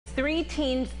Three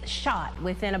teens shot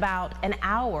within about an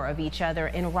hour of each other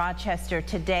in Rochester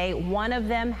today. One of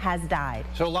them has died.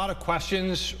 So a lot of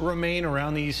questions remain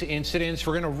around these incidents.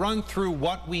 We're going to run through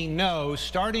what we know,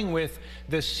 starting with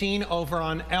the scene over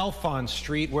on Alphonse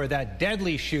Street where that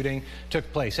deadly shooting took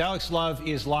place. Alex Love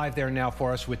is live there now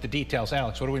for us with the details.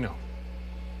 Alex, what do we know?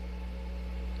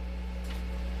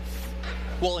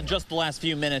 Well, in just the last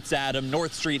few minutes, Adam,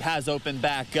 North Street has opened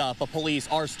back up. Police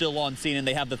are still on scene, and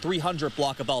they have the 300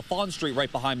 block of Alphonse Street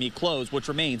right behind me closed, which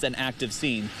remains an active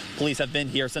scene. Police have been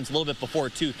here since a little bit before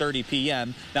 2:30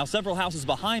 p.m. Now, several houses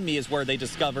behind me is where they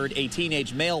discovered a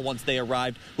teenage male once they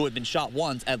arrived who had been shot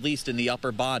once, at least in the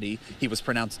upper body. He was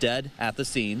pronounced dead at the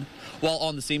scene. While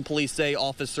on the scene, police say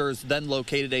officers then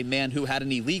located a man who had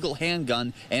an illegal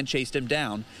handgun and chased him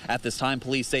down. At this time,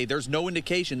 police say there's no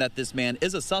indication that this man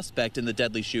is a suspect in the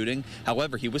deadly shooting.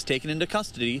 However, he was taken into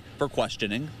custody for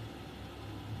questioning.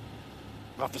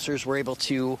 Officers were able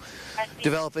to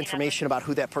develop information about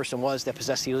who that person was that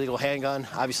possessed the illegal handgun.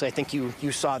 Obviously, I think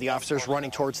you saw the officers running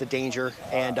towards the danger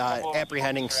and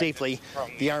apprehending safely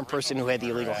the armed person who had the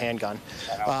illegal handgun.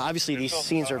 Obviously, these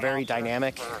scenes are very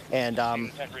dynamic, and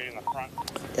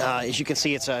as you can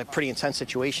see, it's a pretty intense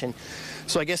situation.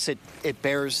 So I guess it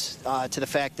bears to the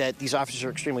fact that these officers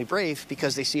are extremely brave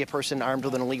because they see a person armed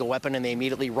with an illegal weapon and they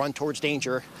immediately run towards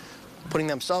danger, putting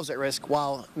themselves at risk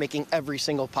while making every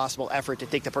single possible effort to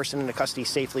take the person into custody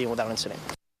safely and without incident.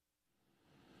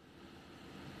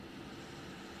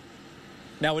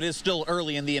 Now, it is still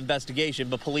early in the investigation,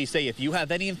 but police say if you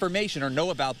have any information or know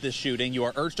about this shooting, you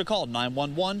are urged to call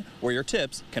 911, where your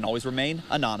tips can always remain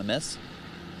anonymous.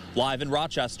 Live in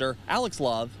Rochester, Alex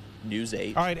Love, News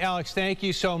 8. All right, Alex, thank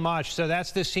you so much. So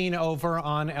that's the scene over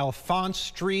on Alphonse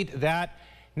Street. That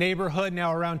neighborhood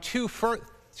now around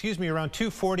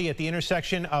 240 at the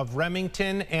intersection of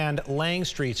Remington and Lang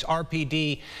Streets.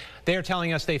 RPD, they're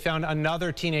telling us they found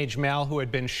another teenage male who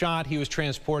had been shot. He was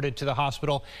transported to the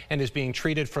hospital and is being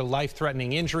treated for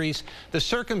life-threatening injuries. The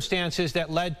circumstances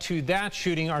that led to that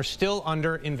shooting are still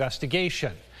under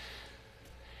investigation.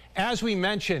 As we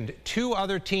mentioned, two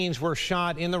other teens were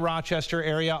shot in the Rochester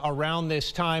area around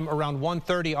this time. Around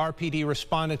 1:30, RPD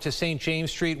responded to St.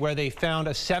 James Street where they found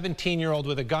a 17-year-old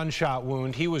with a gunshot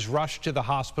wound. He was rushed to the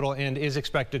hospital and is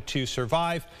expected to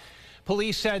survive.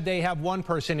 Police said they have one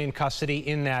person in custody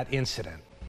in that incident.